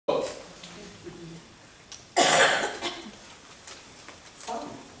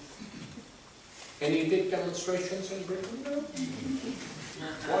any big demonstrations in Britain? No.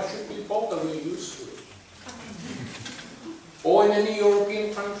 Why should we bother? We're used to it. Or in any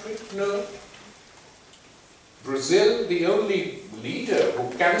European country? No. Brazil, the only leader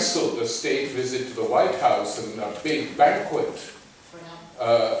who cancelled a state visit to the White House and a big banquet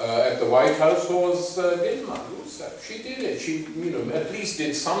at the White House was Dilma Rousseff. She did it. She, at least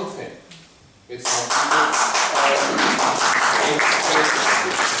did something. It's not.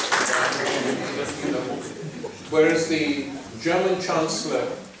 Whereas the German Chancellor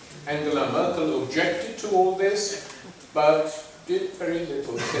Angela Merkel objected to all this, but did very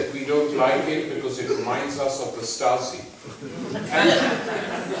little. Said we don't like it because it reminds us of the Stasi.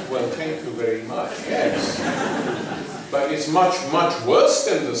 And, well, thank you very much. Yes. But it's much, much worse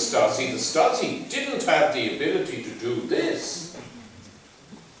than the Stasi. The Stasi didn't have the ability to do this.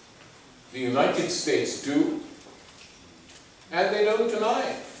 The United States do, and they don't deny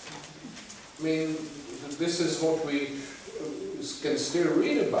it. I mean, this is what we can still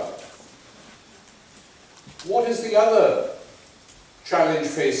read about. What is the other challenge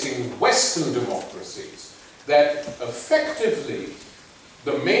facing Western democracies? That effectively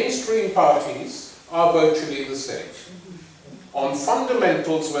the mainstream parties are virtually the same. On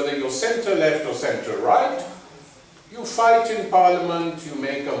fundamentals, whether you're center-left or center-right, you fight in Parliament, you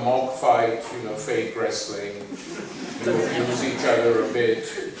make a mock fight, fake wrestling, you abuse each other a bit,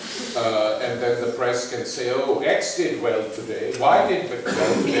 and then the press can say, oh, X did well today, Y did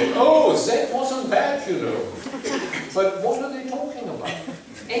well today, oh, Z wasn't bad, But what are they talking about?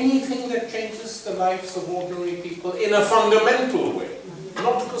 Anything that changes the lives of ordinary people in a fundamental way,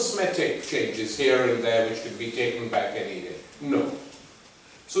 not cosmetic changes here and there which can be taken back any day. No.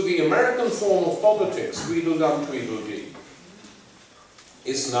 So the American form of politics, Tweedledum Tweedledee,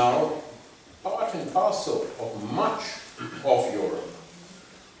 is now part and parcel of much of Europe,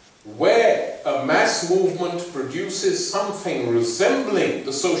 where a mass movement produces something resembling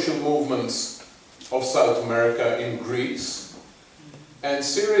the social movements of South America in Greece, and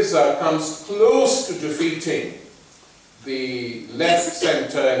Syriza comes close to defeating the left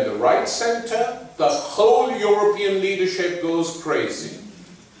center and the right center, the whole European leadership goes crazy.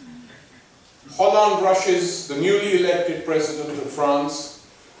 Holland rushes, the newly elected president of France,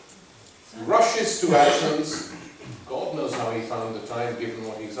 rushes to Athens. God knows how he found the time, given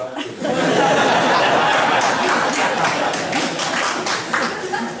what he's up to. It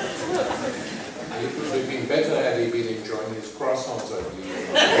would have been better had he been enjoying his croissants, I believe.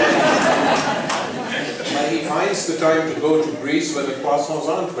 But he finds the time to go to Greece where the croissants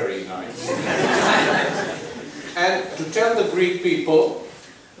aren't very nice. And to tell the Greek people,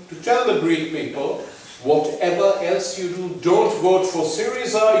 whatever else you do, don't vote for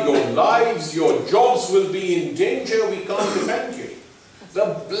Syriza, your lives, your jobs will be in danger, we can't defend you.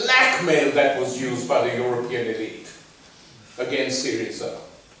 The blackmail that was used by the European elite against Syriza.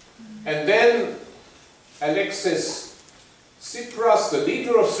 And then Alexis Tsipras, the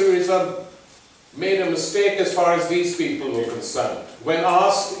leader of Syriza, made a mistake as far as these people were concerned. When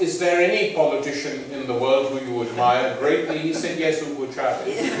asked, is there any politician in the world who you admire greatly, he said, yes, Hugo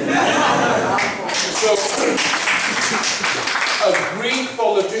Chavez. So, a Greek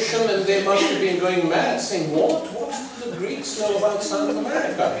politician, and they must have been going mad, saying, what? What do the Greeks know about South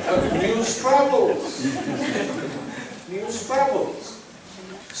America? But news travels. News travels.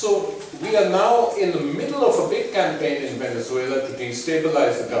 So, we are now in the middle of a big campaign in Venezuela to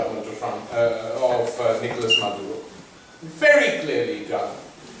destabilize the government of Nicolas Maduro. Very clearly done.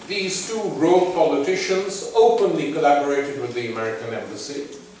 These two rogue politicians openly collaborated with the American embassy.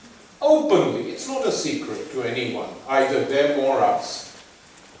 Openly, it's not a secret to anyone, either them or us.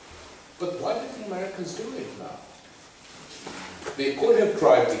 But why did the Americans do it now? They could have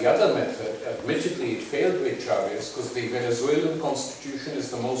tried the other method. Admittedly, it failed with Chavez because the Venezuelan constitution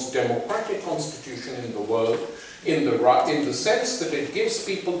is the most democratic constitution in the world in the sense that it gives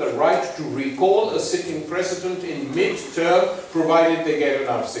people the right to recall a sitting president in mid-term provided they get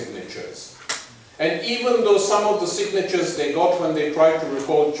enough signatures. And even though some of the signatures they got when they tried to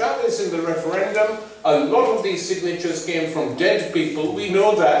recall Chavez in the referendum, a lot of these signatures came from dead people, we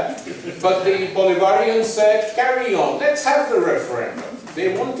know that. But the Bolivarians said, carry on, let's have the referendum.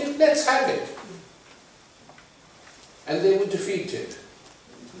 They want it, let's have it. And they were defeated.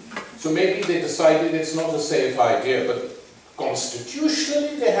 So maybe they decided it's not a safe idea, but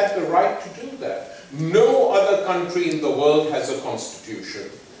constitutionally they had the right to do that. No other country in the world has a constitution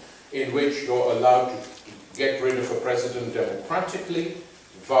in which you're allowed to get rid of a president democratically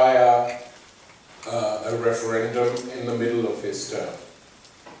via a referendum in the middle of his term.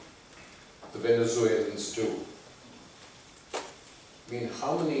 The Venezuelans do. I mean,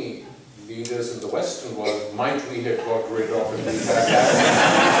 how many leaders in the Western world, might we have got rid of if we had that?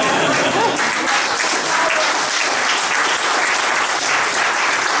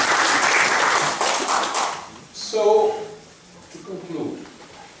 So, to conclude,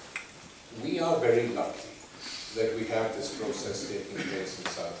 we are very lucky that we have this process taking place in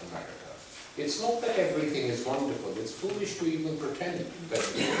South America. It's not that everything is wonderful. It's foolish to even pretend that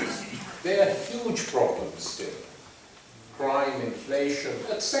it is. There are huge problems still. Crime, inflation,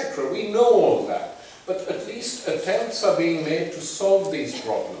 etc. We know all that. But at least attempts are being made to solve these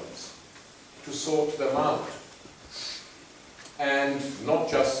problems, to sort them out. And not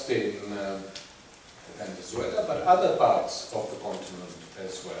just in Venezuela, but other parts of the continent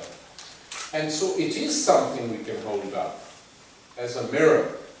as well. And so it is something we can hold up as a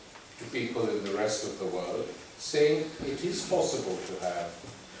mirror to people in the rest of the world, saying it is possible to have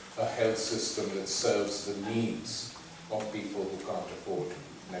a health system that serves the needs of people who can't afford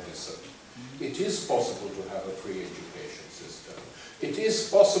medicine. It is possible to have a free education system. It is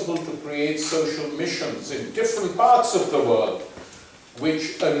possible to create social missions in different parts of the world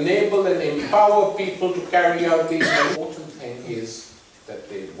which enable and empower people to carry out these. The important thing is that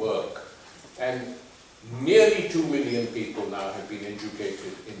they work. And nearly 2 million people now have been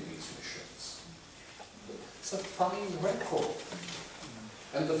educated in these missions. It's a fine record.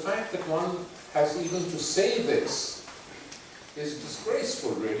 And the fact that one has even to say this is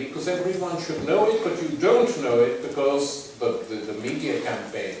disgraceful, really, because everyone should know it, but you don't know it because the media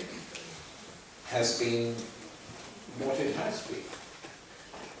campaign has been what it has been.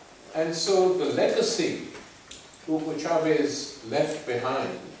 And so the legacy Hugo Chavez left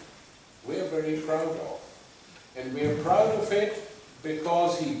behind, we're very proud of. And we're proud of it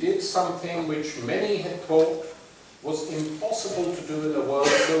because he did something which many had thought was impossible to do in a world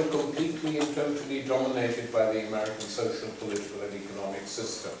so completely and totally dominated by the American social, political and economic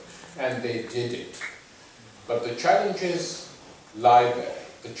system. And they did it. But the challenges lie there.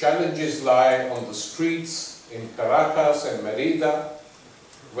 The challenges lie on the streets in Caracas and Merida,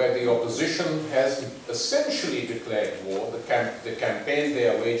 where the opposition has essentially declared war. The campaign they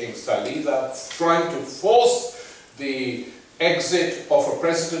are waging, Salida, trying to force the exit of a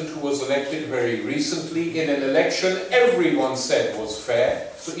president who was elected very recently in an election everyone said was fair,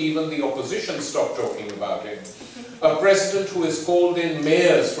 so even the opposition stopped talking about it. A president who has called in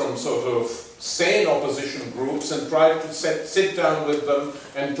mayors from sort of sane opposition groups and tried to sit down with them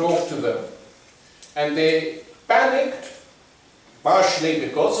and talk to them. And they panicked, partially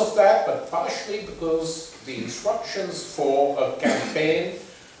because of that, but partially because the instructions for a campaign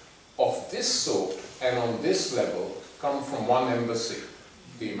of this sort and on this level come from one embassy,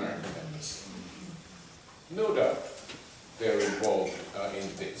 the American embassy. No doubt they're involved in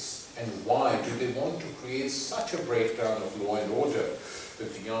this. And why do they want to create such a breakdown of law and order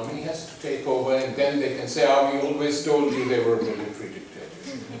that the army has to take over and then they can say, we always told you they were a military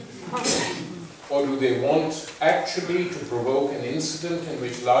dictatorship? Or do they want actually to provoke an incident in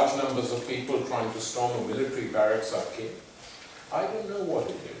which large numbers of people trying to storm a military barracks are killed? I don't know what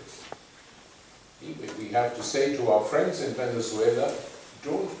it is. We have to say to our friends in Venezuela,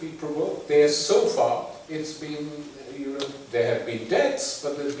 don't be provoked. So far, it's been, there have been deaths,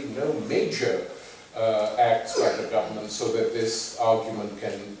 but there's been no major acts by the government so that this argument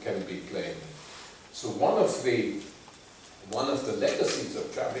can be claimed. So one of the legacies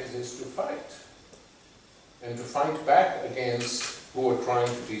of Chavez is to fight. And to fight back against who are trying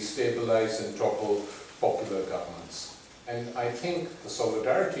to destabilize and topple popular governments. And I think the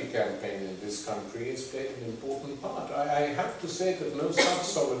solidarity campaign in this country has played an important part. I have to say that no such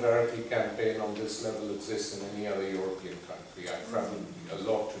solidarity campaign on this level exists in any other European country. I've traveled a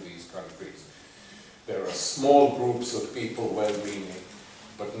lot to these countries. There are small groups of people well-meaning,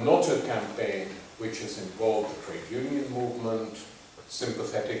 but not a campaign which has involved the trade union movement,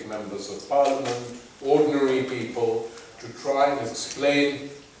 sympathetic members of parliament, ordinary people, to try and explain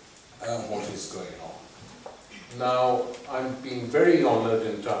what is going on. Now, I'm being very honored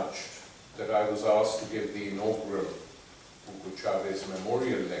and touched that I was asked to give the inaugural Hugo Chavez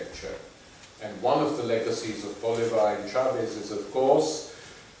Memorial Lecture. And one of the legacies of Bolivar and Chavez is, of course,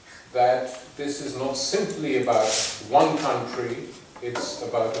 that this is not simply about one country, it's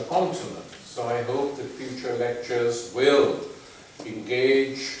about a continent. So I hope that future lectures will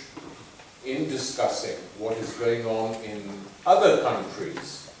engage in discussing what is going on in other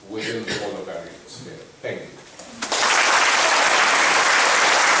countries within the Bolivar